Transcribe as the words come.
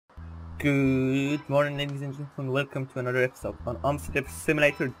Good morning, ladies and gentlemen. Welcome to another episode on OMSI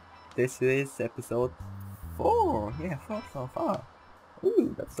Simulator. This is episode 4. Yeah, 4 so far.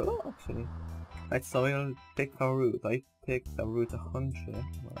 Ooh, that's a lot actually. Right, so we'll pick our route. I picked a route 100.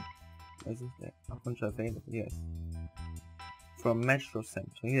 Well, is it 100 available? Yes. From Metro Center.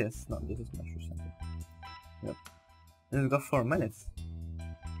 Yes, no, this is Metro Center. Yep. And we've got 4 minutes.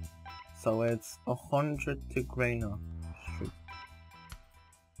 So it's 100 to Grainer Street.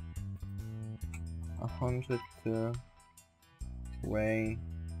 100 to Way.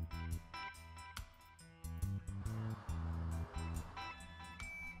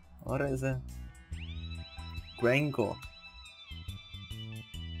 What is it? Grango.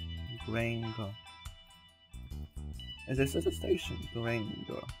 Grango. Is this a station?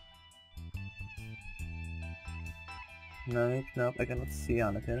 Grango. Nope, nope, I cannot see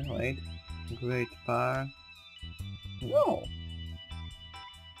anything. Wait. Great Bar. No!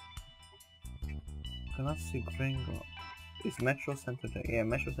 Cannot see Gringo. Is Metro Center there? Yeah,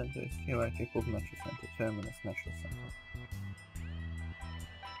 Metro Center is here. I think of Metro Center. Terminus Metro Center.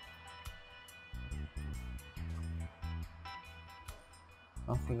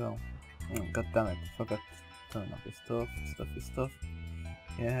 Off we go. Oh, God damn it. Forgot to turn off the stuff.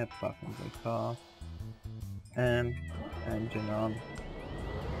 Yeah, parking brake off. Engine on.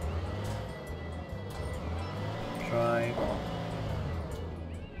 Drive.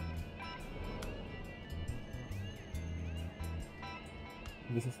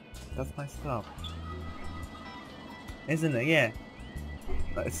 That's my stop. Isn't it? Yeah.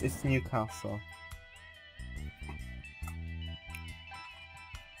 But it's Newcastle.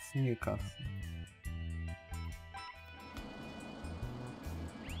 It's Newcastle.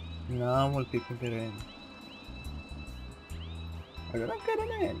 Now will people get in? They're not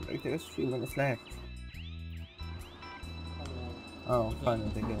getting in. Like, there's 3 minutes left. Oh, finally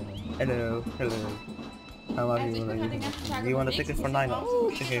they're getting in. Hello, hello. How are you? You want a ticket for 9? Oh,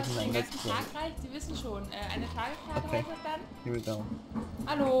 ticket for 9. Let's go. Sie wissen schon, eine Tageskarte Okay. heute dann? Here we go.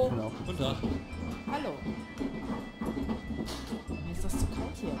 Hallo. No. Guten Tag. Hallo. Mir ist das zu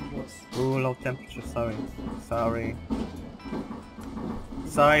kalt hier im Bus. Ooh, low temperature. Sorry.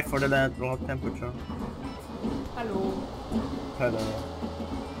 Sorry for the low temperature. Hallo. Hello.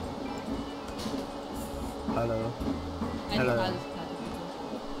 Hello. Eine Hello. Tageskarte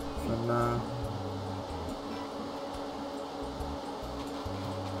bitte. So now.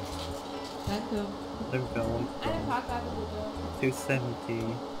 Danke. There we go. Eine Fahrkarte bitte.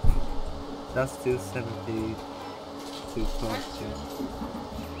 270. That's 270. 220.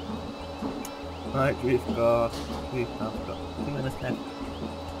 Right, we have got 2 minutes left.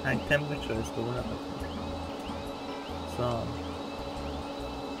 And temperature is going up. So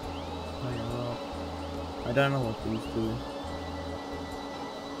I don't know what these do.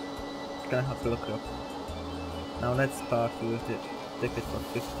 Gonna have to look up. Now let's start with the ticket for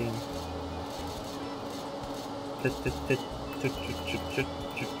 15. I can't just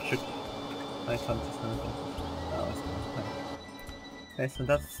okay, so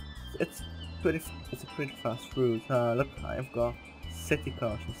it's a pretty fast route. Look, I've got city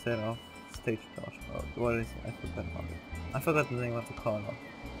cars instead of stage cars. Oh, what is it? I forgot about it. I forgot the name of the car now.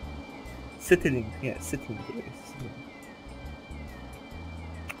 Citylink, yeah, Citylink it is.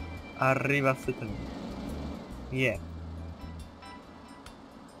 Arriva Citylink. Yeah.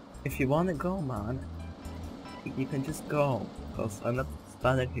 If you wanna go, man, you can just go, cause I'm not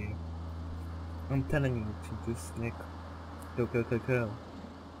standing here. I'm telling you to just like go.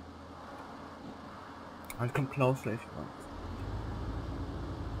 I'll come closer if you want.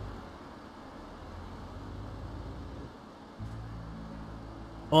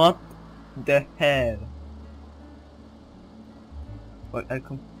 What the hell? What I'll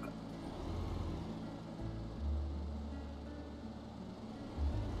come.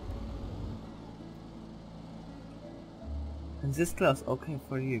 Is this class okay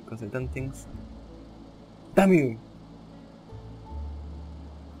for you? Because I don't think so. Damn you!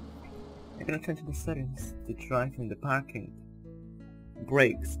 I'm gonna change the settings to drive in the parking.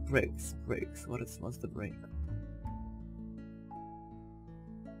 Brakes. What's the brake?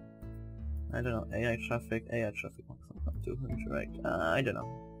 I don't know. AI traffic maximum up 200, right? I don't know.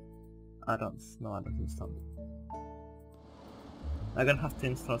 I don't install it. I'm gonna have to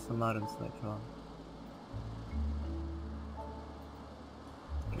install some add-ons later on.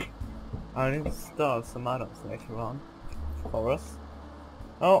 I'll install some add-ons later on for us.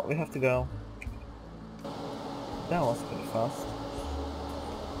 Oh, we have to go. That was pretty fast.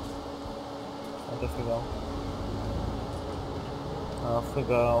 Off we go. Off we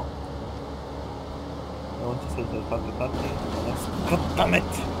go. I want to see the party. God damn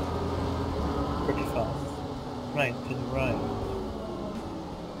it! Right, to the right.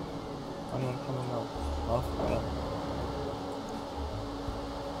 Anyone coming out? Off rail.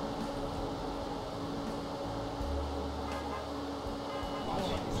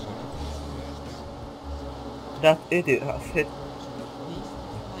 That idiot has hit.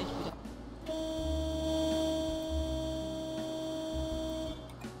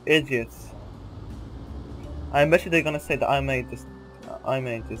 Idiots. I bet you they're gonna say that I made this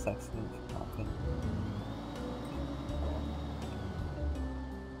accident happen.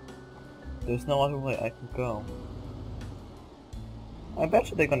 There's no other way I can go. I bet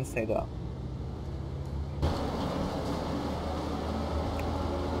you they're gonna say that.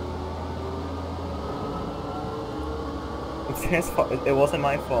 It's his fault. It wasn't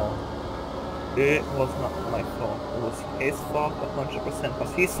my fault. It was not my fault. It was his fault 100%.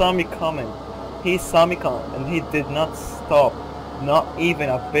 Because he saw me coming. He saw me coming and he did not stop. Not even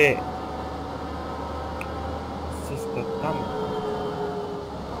a bit. It's just the dumb.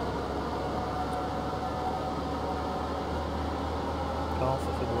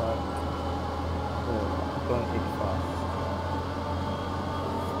 Also to the right. Oh, I'm going pretty fast.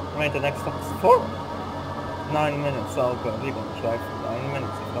 Right, the next stop is 9 minutes. Oh god, we're gonna drive for 9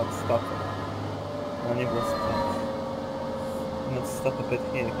 minutes without stopping. Omnibus stops. Let's stop a bit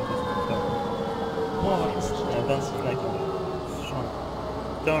here because it's not done. Yeah, don't like strong.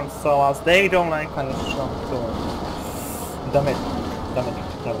 Don't saw us. They don't like kind of strong turns. Damn it. Damn it.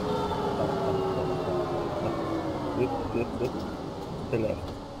 Damn it. Damn it. The left.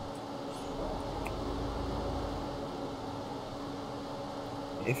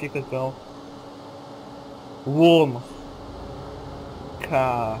 If you could go warm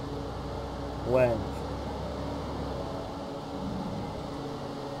car went.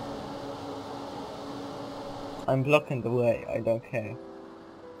 I'm blocking the way, I don't care.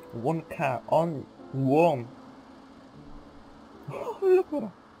 One car on warm. Oh, look at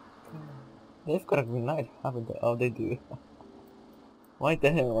that. They've got a green light, haven't they? Oh, they do. Why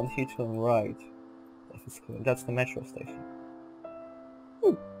the hell won't he turn right? If it's cool. That's the metro station.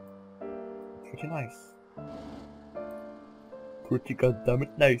 Ooh. Pretty nice. Pretty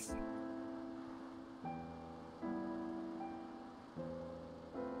goddammit nice.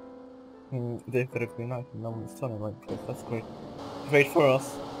 They've got a green light and no one's turning right because that's great. Great for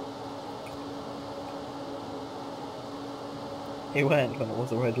us. He went when it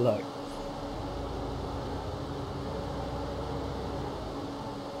was a red light.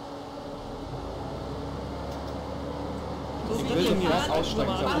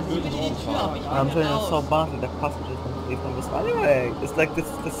 I'm telling you so badly that passengers want to leave on this. Anyway, it's like this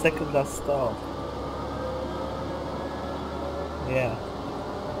is the second last stop. Yeah.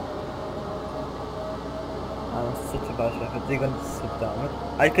 I'm such a bad chef, they're gonna sit down.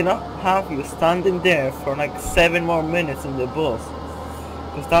 I cannot have you standing there for like 7 more minutes in the bus.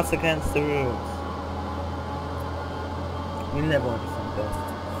 Because that's against the rules. You'll never understand that.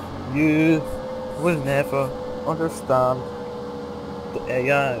 You will never understand the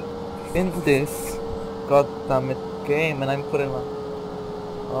AI in this goddamn game, and I'm putting my...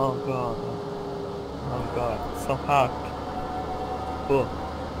 Oh god. Oh god, it's so hard. But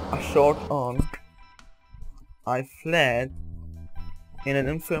a short on. I fled in an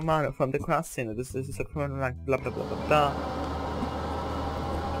unfair manner from the crash scene. This is a criminal like blah blah blah blah blah.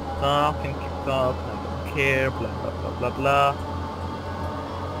 Talk and keep talking, I don't care, blah blah blah blah blah.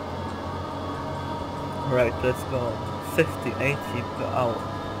 Right, let's go. 50, 80 per hour.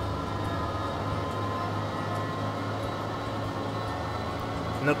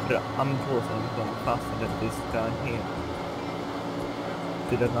 Look at the Omnibus, I'm going faster than this guy here.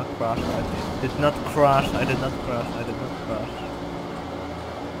 Did I not crash? I did not crash, I did not crash, I did not crash.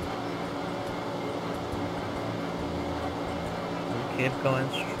 And keep going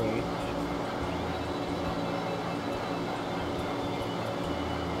straight.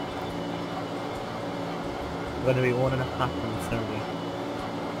 Gonna be 1.5 minutes early.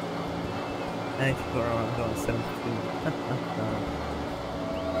 94 around going 17.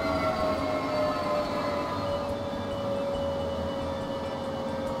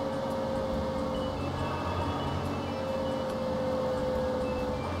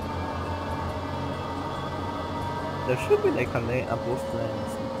 There should be like a boost lane or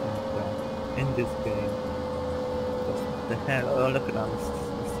something like that in this game. What the hell? Oh look at that,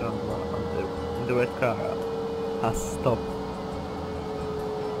 Mr. on the red car has stopped.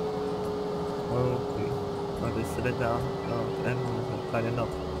 Okay. Oh, they set it down. Oh, everyone is not tidying up.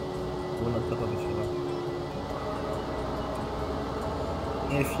 We're on top of each other.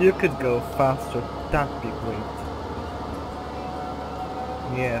 If you could go faster, that'd be great.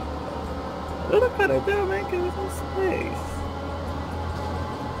 Yeah. Look at it, they're making some space.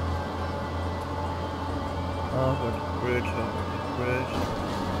 Over the bridge, over the bridge.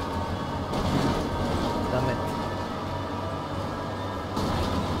 Damn it.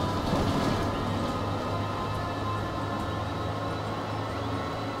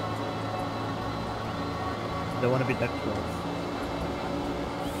 Don't want to be that close.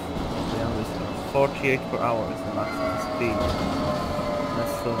 Yeah, this one. 48 per hour is the maximum speed.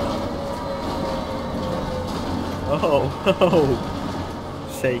 That's so low. Oh, oh!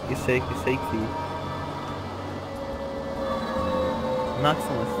 Shaky, shaky, shaky.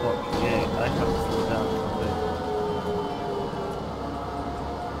 Maximum is 48. I have to slow down a bit.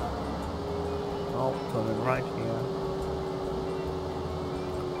 Oh, turning right here.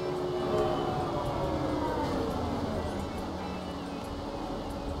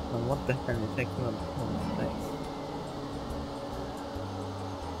 And what the hell, you're taking up the whole space.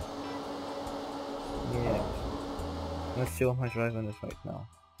 Yeah. Let's see what my driving is right now.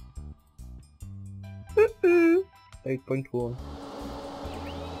 8.1.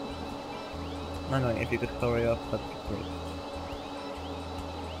 No, if you could hurry up, that'd be great.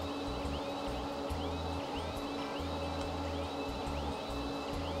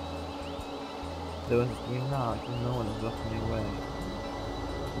 There was not, no one is blocking me away.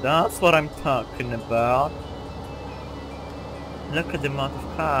 That's what I'm talking about. Look at the amount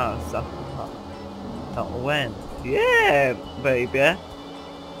of cars that went. Yeah, baby.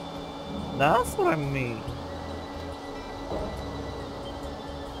 That's what I mean.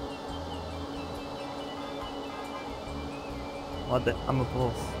 What the? I'm a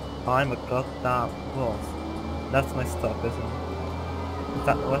boss. I'm a goddamn boss. That's my stop, isn't it? Is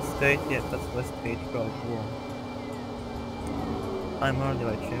that Westgate? Yeah, that's Westgate Road 1. I'm early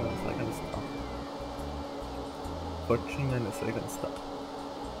by 3 minutes, so I can stop. For 3 minutes, so I can stop.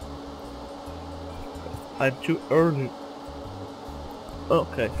 I'm too early.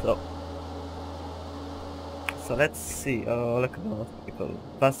 Okay, so let's see. Oh, look at those people.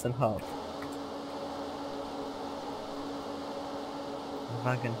 Fast and hard.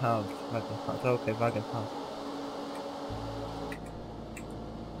 Wagon hard. Okay, wagon hard.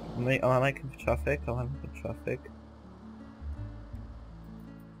 Am I making traffic? Am I making traffic?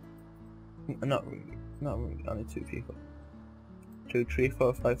 Not really. Not really. Only 2 people. 2, 3,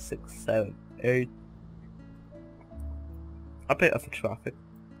 4, 5, 6, 7, 8. A bit of traffic.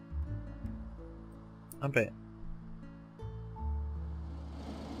 A bit.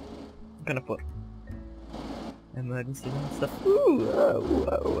 I'm gonna put emergency and stuff. Ooh,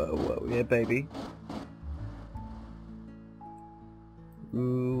 whoa, yeah, baby.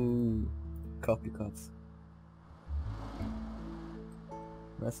 Ooh, copy cuts.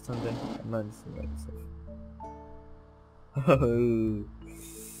 Let's turn the emergency rates off. Oh,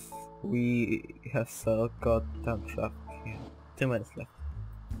 we have so goddamn traffic here. 2 minutes left.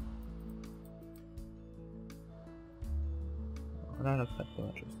 Oh, that looks like the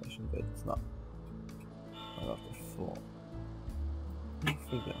metro station, but it's not. I got the 4.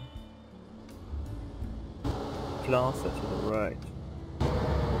 Off we go. Closer to the right.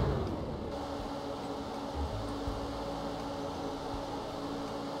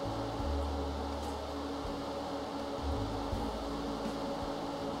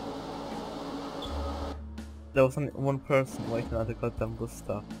 There was only one person waiting at the goddamn bus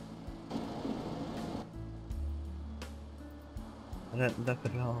stop. And then look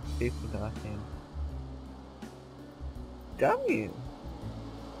at all the people that came. Damn you!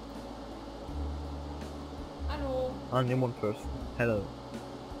 Hello. Only one person. Hello.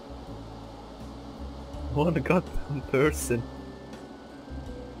 One goddamn person.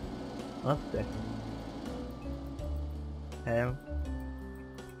 What the hell?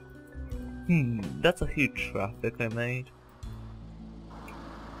 That's a huge traffic I made.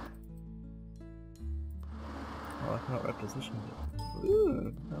 Oh, I cannot reposition it.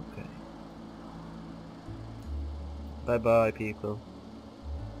 Ooh, okay. Bye bye, people.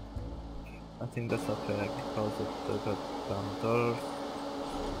 I think that's okay, I can close it to the down doors.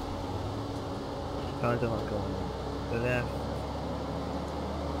 Kind of not going left.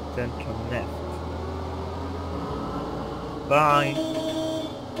 Then turn left. Bye!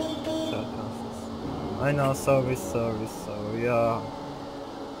 I know, sorry, yeah.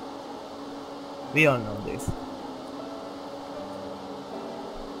 We all know this.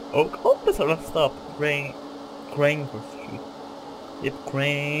 Oh, there's a last stop. Granger Street. Yep,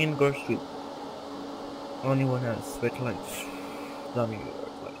 Granger Street. Only one else. Wait, lights. Dummy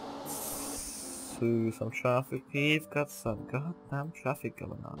lights. So, some traffic. We've got some goddamn traffic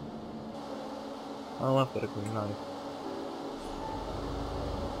going on. Oh, I've got a green light.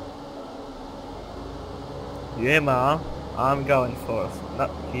 Yeah, ma. I'm going first,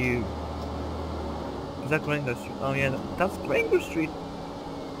 not you. Is that Gringo Street? Oh yeah, that's Gringo Street.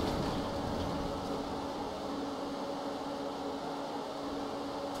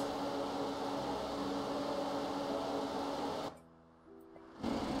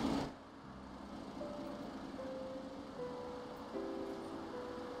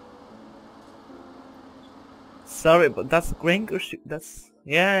 Sorry, but that's Gringo Street. That's...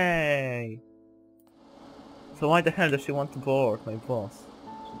 Yay! So why the hell does she want to board my boss?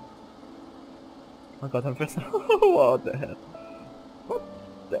 Oh god, I'm first. What the hell? What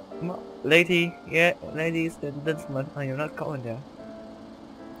the... Lady, yeah, ladies, that's my... Oh, you're not going there.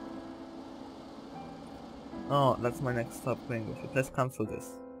 Oh, that's my next stop, Gringo Street. Let's cancel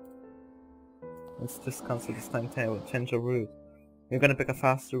this. Let's just cancel this timetable, change your route. You're gonna pick a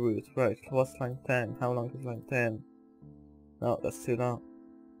faster route, right? What's line 10? How long is line 10? No, that's too long.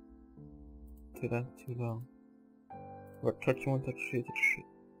 Too long. We're 31, 33,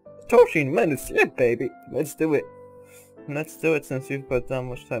 13 minutes, yeah baby! Let's do it! Let's do it since we've got that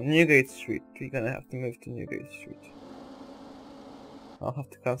much time. Newgate Street. We're gonna have to move to Newgate Street. I'll have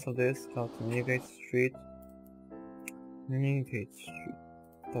to cancel this, go to Newgate Street. Newgate Street.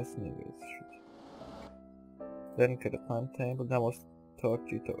 That's Newgate Street. Then get a timetable. That was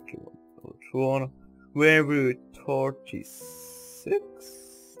 30, 31, 31. We're route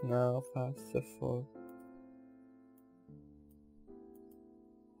 36? No, faster for...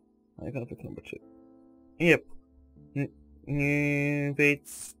 I'm gonna pick number 2. Yep. Newgate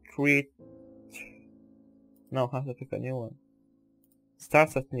Street. No, I have to pick a new one.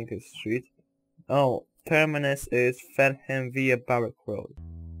 Starts at Newgate Street. Oh, terminus is Fenham via Barrack Road.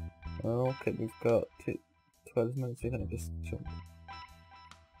 Okay, we've got 12 minutes. We're gonna just jump.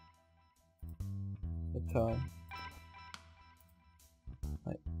 The time.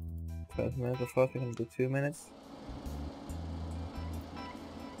 Right. 12 minutes before we're gonna do 2 minutes.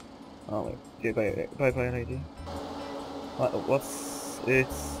 Oh wait, yeah, bye lady. What's...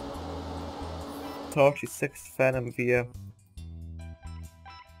 it's... 36 Fenham via...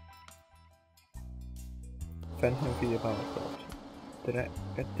 Fenham via Barrack Road. Did I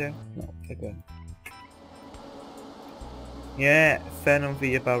get there? No, again. Yeah, Fenham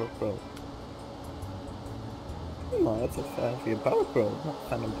via Barrack Road. No, that's a Fenham via Barrack Road, not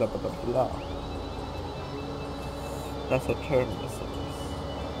Fenham blah blah blah blah. That's a terminus.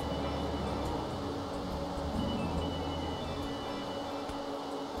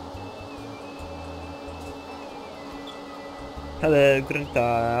 Hello, guten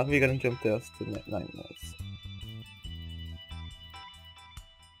Tag. We're gonna jump this to 9 minutes.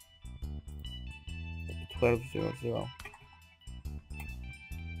 12:00.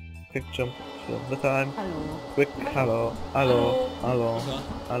 Quick jump to the time. Hallo. Quick hello.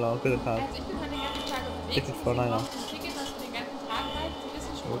 Hello, guten Tag. Also ich bin heute den ganzen Tag unterwegs. Ticket for 9 hours. Ein Ticket, das du den ganzen Tag reist. Sie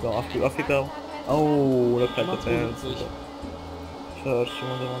wissen schon, We go, dass off you go. Oh, look at the parents. Church, you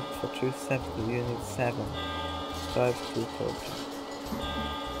only want for 270, you need 7. 5 to 30. Ich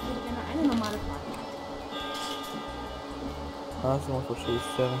würde gerne eine normale Fahrt. Last one for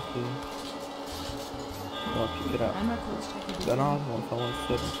 270. Oh, pick it up. Einmal kurz Strecke. Then another one for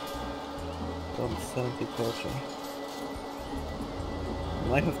 170. 170 30. I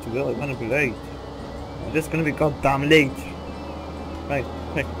might have to go, I'm gonna be late. I'm just gonna be goddamn late. Right,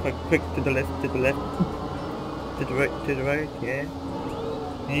 quick, to the left. To the right, yeah.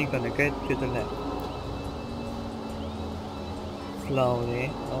 You're gonna get to the left.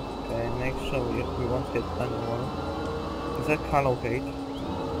 Slowly, okay, make sure we won't hit anyone. Is that Carlo Gate?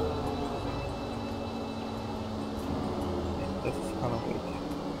 Yeah, this is Carlo Gate.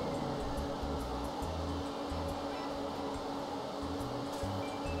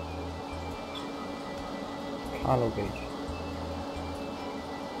 Carlo Gate.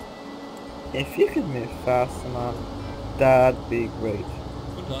 If you could move fast enough, that'd be great.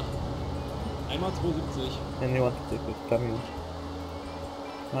 Guten Tag. Einmal 270. And you want to take it, dummy.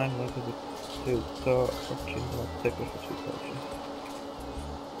 9 minutes to door, option, take it for 230.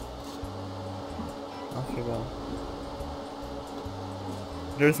 Off you go.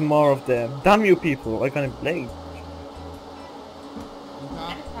 There's more of them. Damn you people, I'm gonna be late. Guten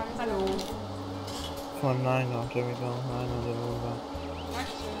Tag. Hallo. For 9 now, there we go. 9 on the move.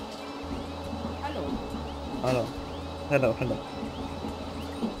 Hallo. Hello.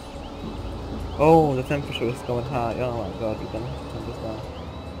 Oh, the temperature is going high. Oh my god, we're gonna have to turn this down.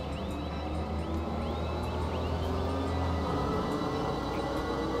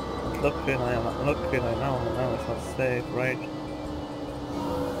 Looking, I know it's not safe, right?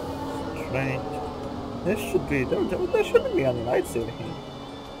 Strange. There should be, there shouldn't be any lights in here.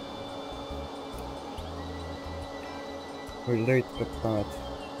 We're late, goddammit.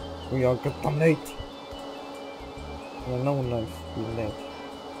 We are goddamn late. Yeah, no one likes being late.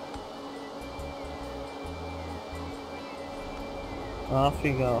 I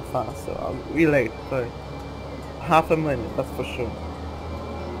think I'm faster. We're late by half a minute, that's for sure.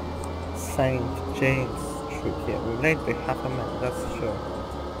 St. James Street, yeah, we're late by half a minute, that's sure.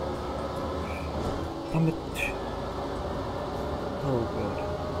 Damn it. Oh god.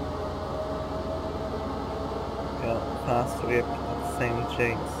 Yeah, fast trip at St.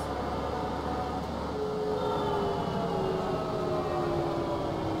 James.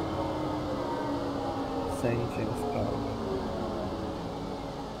 St. James Park.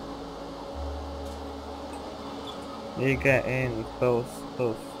 You get in both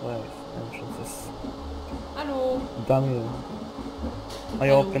ways, entrances. Hallo. Daniel. I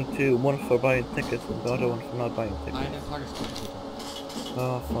opened two, one for buying tickets and the other one for not buying tickets. Eine Tageskarte bitte.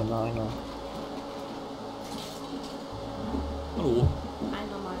 Oh, for 9. Hallo. Ein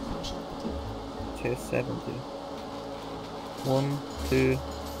normales Fahrschein bitte. 270. 1, 2,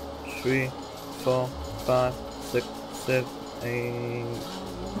 3, 4, 5, 6, 7, 8.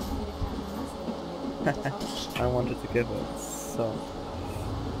 I wanted to give it some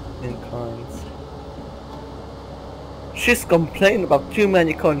in coins. She's complaining about too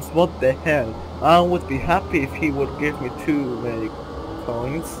many coins, what the hell? I would be happy if he would give me too many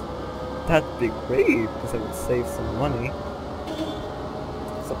coins. That'd be great, because I would save some money.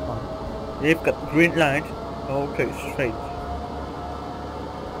 So fun. You've got green light. Okay, straight.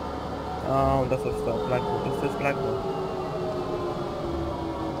 Oh, that's a stop. Black one. What's this black one?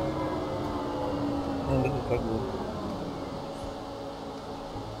 Oh, this is black one.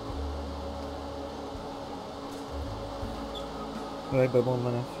 Right by 1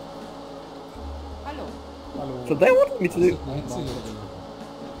 minute. Hallo. Hallo. So they wanted me to do 19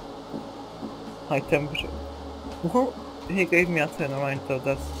 high temperature. Well, he gave me a 10 right, so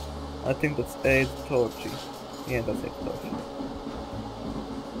that's, I think that's 830. Yeah, that's 830.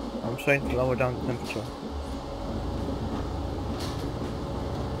 I'm trying to lower down the temperature.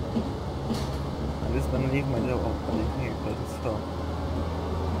 I'm just gonna leave my door open in here because it's hot.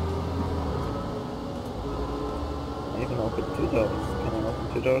 I can open 2 doors. Can I open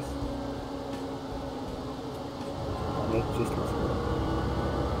 2 doors? Oh, let's just let's go.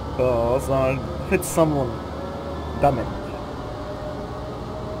 Cause I'll hit someone. Damn it.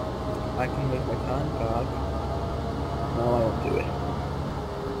 I can move my time back. No, I won't do it.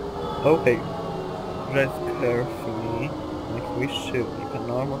 Okay. Drive carefully. Like we should. Like a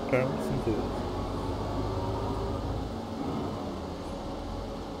normal person do it.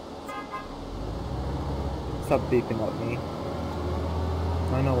 Stop beeping at me.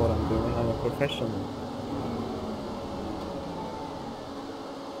 I know what I'm doing. I'm a professional.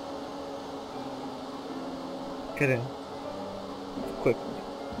 Get in. Quick.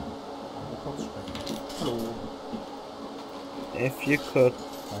 Hallo. If you could,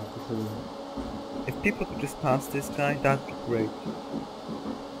 Dankeschön. if people could just pass this guy, that'd be great.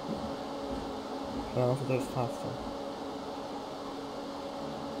 But also there's faster.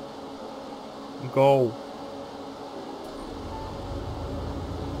 Go.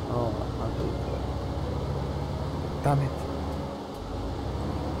 Oh, I can't do it. Damn it.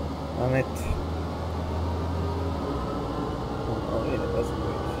 Damn it. Oh yeah, that's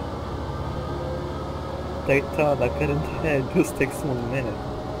great. They thought I couldn't head, just takes 1 minute.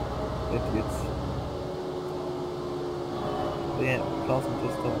 Idiots. But yeah, crossing to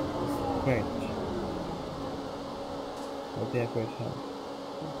start was great. Would be a great help.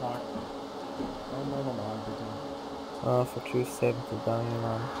 Guten Tag. Einmal normal bitte. For 270 down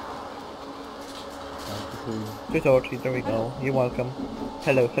man. Dankeschön. 230, there we go. You're welcome.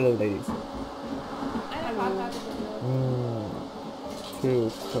 Hello, hello ladies. Eine Fahrkarte bitte.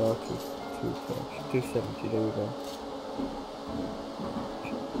 230, 270, there we go.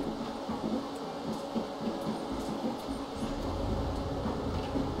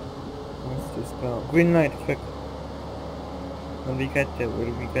 Let's just go. Green light, quick. When we get there,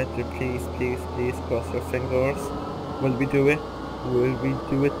 please, please, please cross your fingers. Will we do it? Will we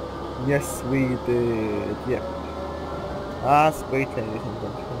do it? Yes, we did. Yeah. That's great, ladies and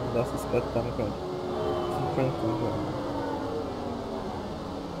gentlemen. That's just goddamn good. It's incredible good.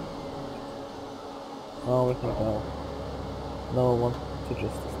 Oh, we can go. No one to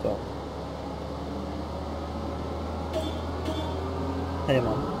just stop. Hey,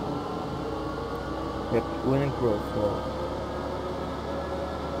 man. Yep, winning growth for.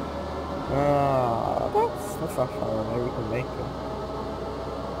 That's not far away, we can make it.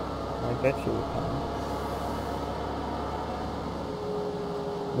 I bet you we can.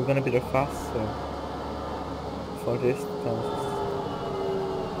 We're gonna be there faster. for this.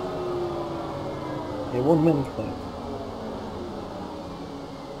 Yeah, 1 minute left.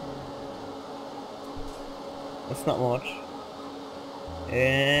 That's not much.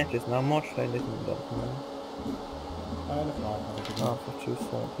 There's not much, ladies and gentlemen. Eine Frage habe ich Oh, gemacht. for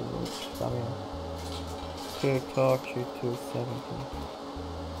 270, which, I mean, 230, 270.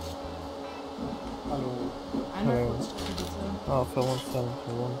 Hallo. Einmal Ja. kurz Strecke bitte. Oh, for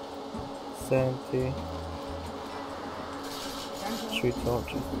 170, 170, Danke.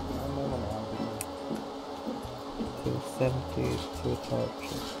 330, Einmal normal bitte. 270,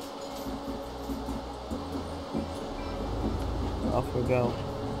 230. Off we go.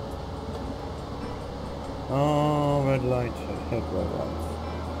 Oh, red light. I hate red lights.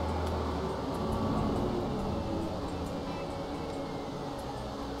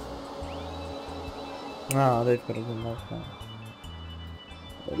 Ah, they've got a good light now.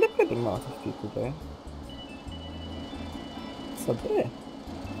 Look at the amount of people there. What's up there?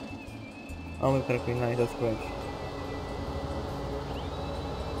 Oh, we've got a green light, that's great.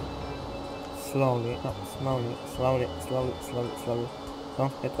 Slowly, no, slowly.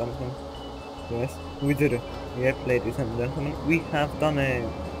 Don't hit anything. Yes, we did it. Yep, ladies and gentlemen, we have done it.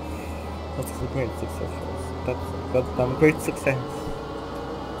 That's a great success for us. That's a goddamn great success.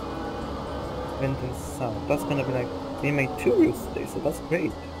 Wind and sound. That's gonna be like, we made 2 routes today, so that's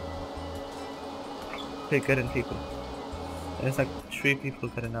great. Pretty good in people. There's like 3 people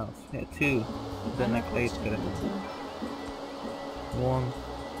getting out. Yeah, 2. Then like 8 getting out.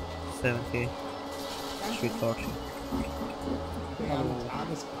 170, 330. Hallo.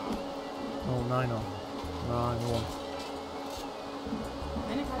 Alles klar. Oh, 9 on. 9-1.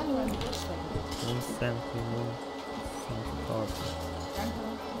 Eine Karte beim Kurzstrecke bitte. 171, 130. Danke.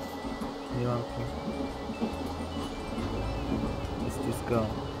 You want to? Let's just go.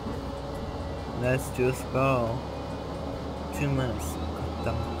 Let's just go. 2 minutes. God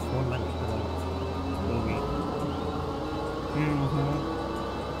damn it, it's 1 minute for that. Movie.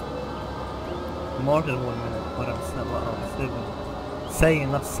 More than 1 minute. What I'm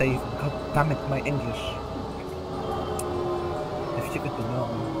saying, not saving. God damn it, my English. If you could know,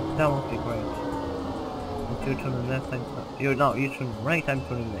 that would be great. If you turn left, you turn right, I'm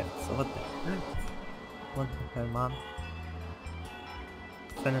turning left. So what the hell, man?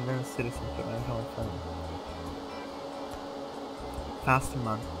 Phenomenal city center, I'm going fast. Faster,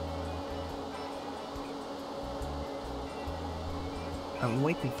 man. I'm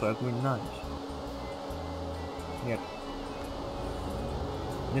waiting for a green light. Yep.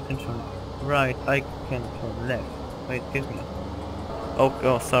 You can turn right, I can turn left. Wait, give me.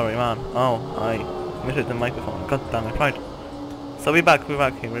 Oh, sorry, man. Oh, I muted the microphone. God damn it, right. So we're back here.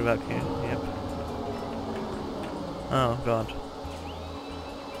 Yep. Oh, God.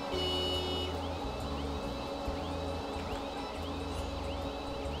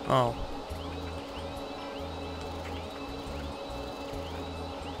 Oh.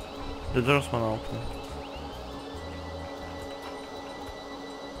 The doors won't open.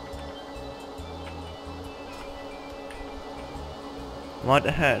 Why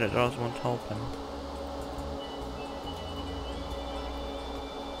the hell the doors won't open?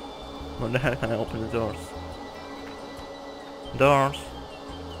 What the hell can I open the doors? Doors.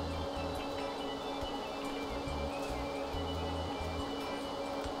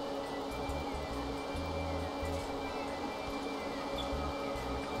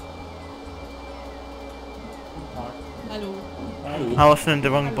 Hallo. Hallo. I was in the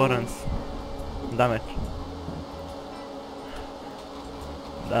wrong buttons. Damn it.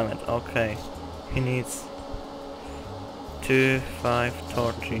 Okay. He needs 2, 5,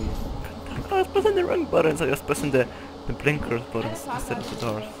 13. I was pressing the wrong buttons, I was pressing the blinkers buttons instead of the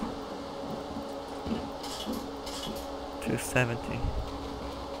doors. 270.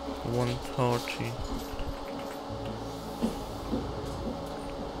 130.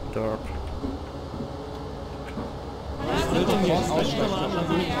 Derp.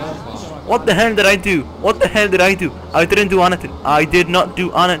 What the hell did I do? I didn't do anything. I did not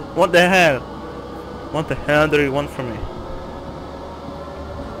do anything. What the hell? What the hell do you want from me?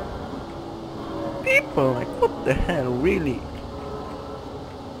 People, like, what the hell, really?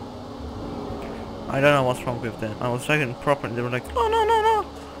 I don't know what's wrong with them. I was driving properly. They were like, oh no.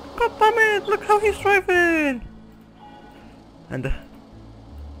 God damn it, look how he's driving. And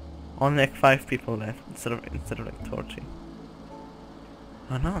only like 5 people left instead of like 30.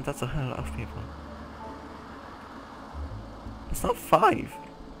 Oh no, that's a hell lot of people. It's not 5.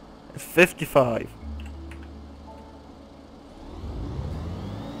 It's 55.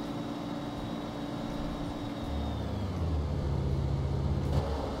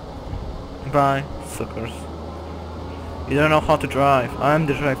 Bye, suckers. You don't know how to drive. I'm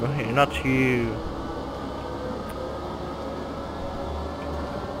the driver here, not you.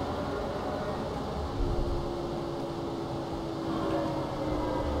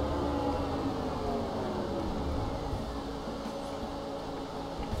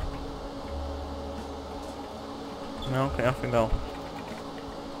 No, okay, off we go.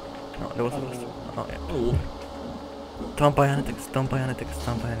 No, there was a list. Oh yeah. Oh. Don't buy any tickets, don't buy any tickets,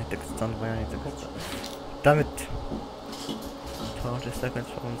 don't buy any tickets, don't buy any tickets. Damn it! 40 seconds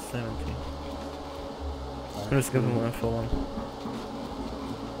from 70. Let's give him one for one.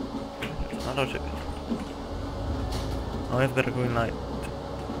 Another ticket. Oh, I've got a green light.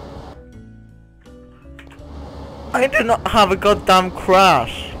 I did not have a goddamn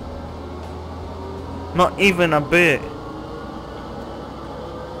crash! Not even a bit!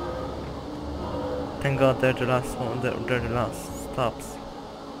 Thank God they're the last one, they're the last stops.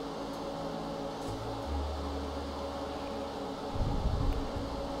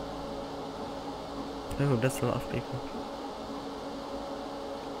 Oh, that's a lot of people.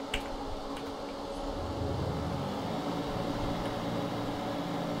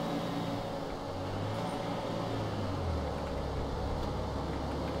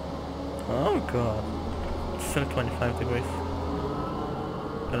 Oh God. It's still 25 degrees.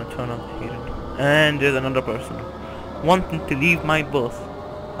 Gonna turn on the heating. And there's another person wanting to leave my bus.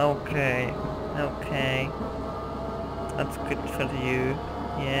 Okay, okay. That's good for you.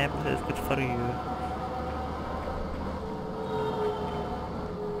 Yeah, that's good for you.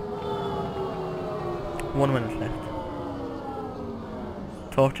 One minute left.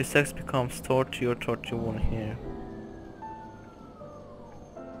 36 becomes 30 or 31 here.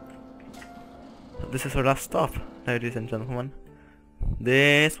 This is our last stop, ladies and gentlemen.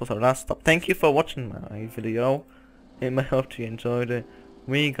 This was our last stop. Thank you for watching my video. I hope you enjoyed it.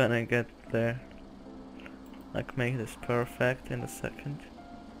 We're gonna get there. Like, make this perfect in a second.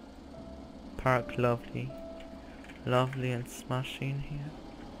 Park lovely. Lovely and smashing here.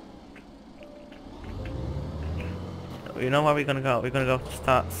 You know where we're gonna go? We're gonna go to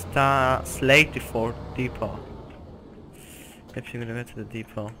Slateford Depot. If you're gonna go to the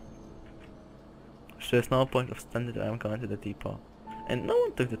depot. So there's no point of standing there. I'm going to the depot. And no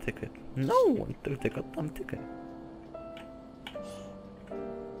one took the ticket. No one took the goddamn ticket.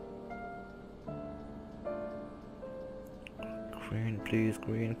 Green, please,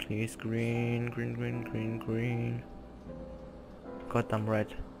 green, please, green, green, green, green, green. Goddamn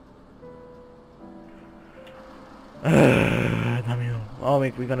red. Damn you. Oh,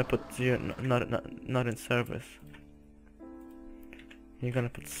 we're gonna put zero, not in service. You're gonna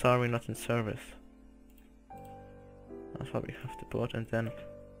put sorry, not in service. That's what we have to put, and then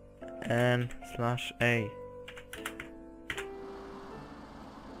N/A.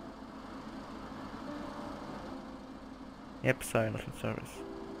 Yep, sorry, not in service.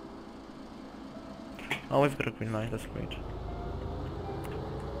 Oh, we've got a green light, that's great.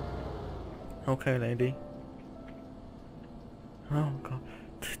 Okay, lady. Oh God.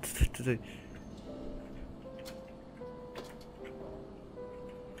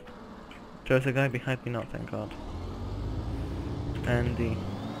 There's a guy behind me now, thank God. Andy.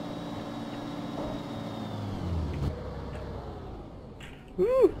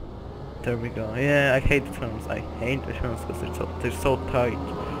 Woo! There we go. Yeah, I hate the terms. I hate the terms because they're so tight.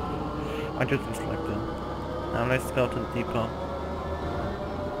 I just dislike them. Now let's go to the depot.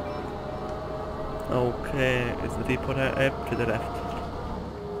 Okay, is the depot there? Up to the left.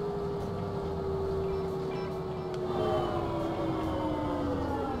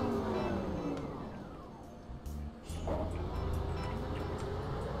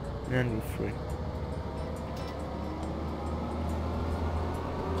 And we're free.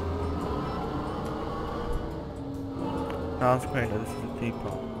 That's great, this is a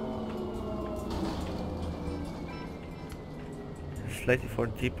depot.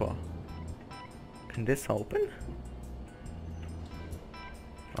 Slateford Depot. Can this open?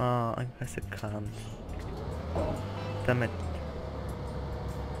 Ah, I guess it can't. Damn it.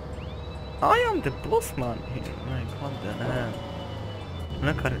 I am the boss man here. My God, damn.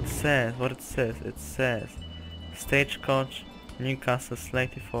 Look what it says. What it says? It says Stagecoach, Newcastle,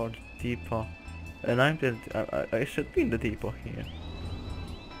 Slateford Depot. And I'm the... I should be in the depot here.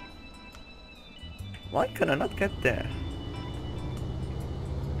 Why can I not get there?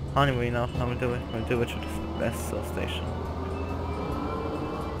 Anyway, now I'll do it. I'll do it through the Esso station.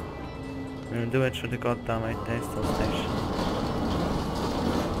 I'll do it through the goddamn Esso station.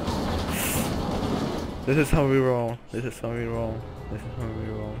 This is how we roll. This is how we roll. This is how we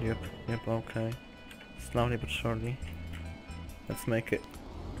roll. Yep, yep, okay. Slowly but surely. Let's make it.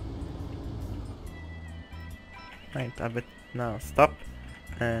 Right, a bit now. Stop.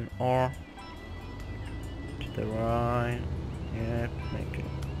 And or to the right. Yeah, make it.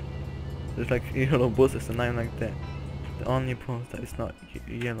 There's like yellow buses and I'm like that. The only bus that is not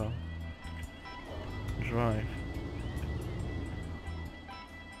yellow. Drive.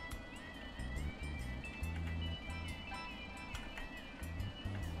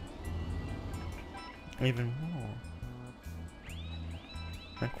 Even more.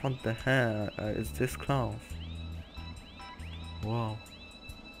 Like what the hell is this close? Wow.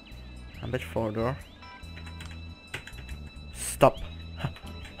 A bit further. Stop.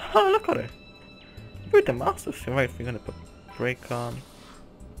 Oh, look at it. With the massive. Right, we're gonna put brake on.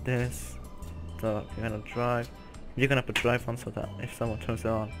 This. So you're gonna drive. You're gonna put drive on so that if someone turns it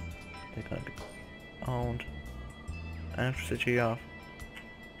on, they're gonna get owned. Electricity off.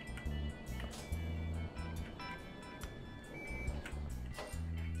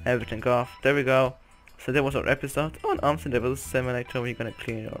 Everything off. There we go. So that was our episode on Omnibus Simulator. We're gonna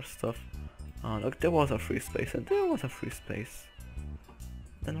clean our stuff. Oh look, there was a free space and there was a free space.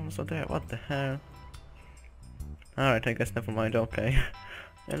 Then also there, what the hell? Alright, I guess never mind, okay.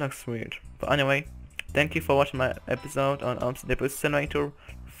 It looks weird. But anyway, thank you for watching my episode on Omnibus Simulator.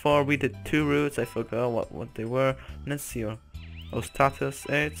 Before we did 2 routes, I forgot what they were. Let's see our status.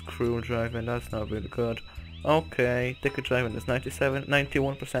 It's crew driving, that's not really good. Okay, ticket driving is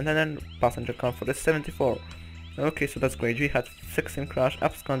 91%, and then passenger comfort is 74. Okay, so that's great. We had 16 crash,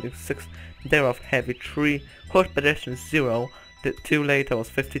 absconding 6, thereof heavy 3, hurt pedestrians 0, the 2 later was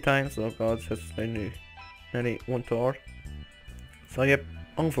 50 times, oh god, that's nearly 1/3. So yep,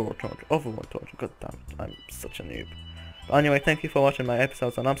 over 1/3, god damn it, I'm such a noob. But anyway, thank you for watching my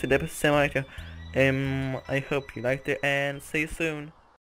episodes on Omnibus Simulator. I hope you liked it, and see you soon.